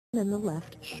then the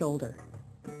left shoulder,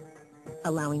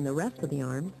 allowing the rest of the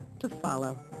arms to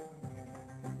follow.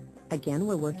 Again,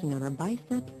 we're working on our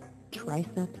biceps,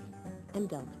 triceps, and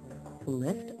deltoids.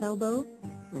 Lift elbow,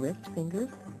 wrist, fingers,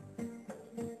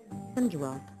 and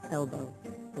drop elbow,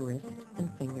 wrist, and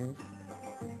fingers.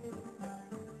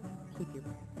 Keep your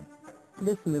breath.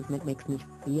 This movement makes me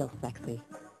feel sexy.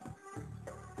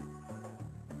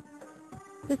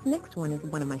 This next one is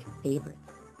one of my favorites.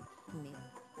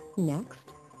 Next,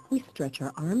 we stretch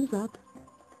our arms up,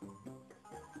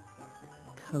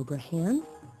 cobra hands,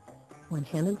 one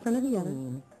hand in front of the other.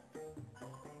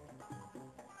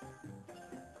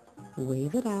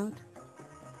 Wave it out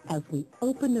as we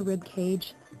open the rib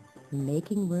cage,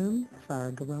 making room for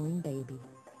our growing baby.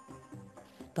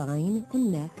 Spine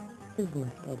and neck is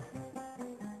lifted.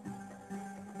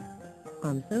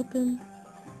 Arms open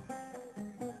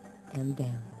and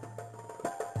down.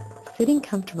 Sitting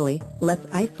comfortably, let's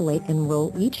isolate and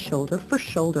roll each shoulder for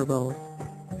shoulder rolls.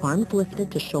 Arms lifted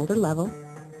to shoulder level,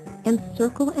 and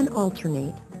circle and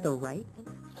alternate the right.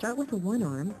 Start with one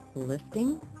arm,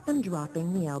 lifting and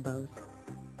dropping the elbows,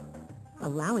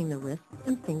 allowing the wrists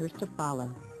and fingers to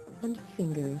follow, and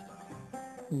fingers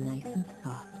nice and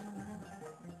soft.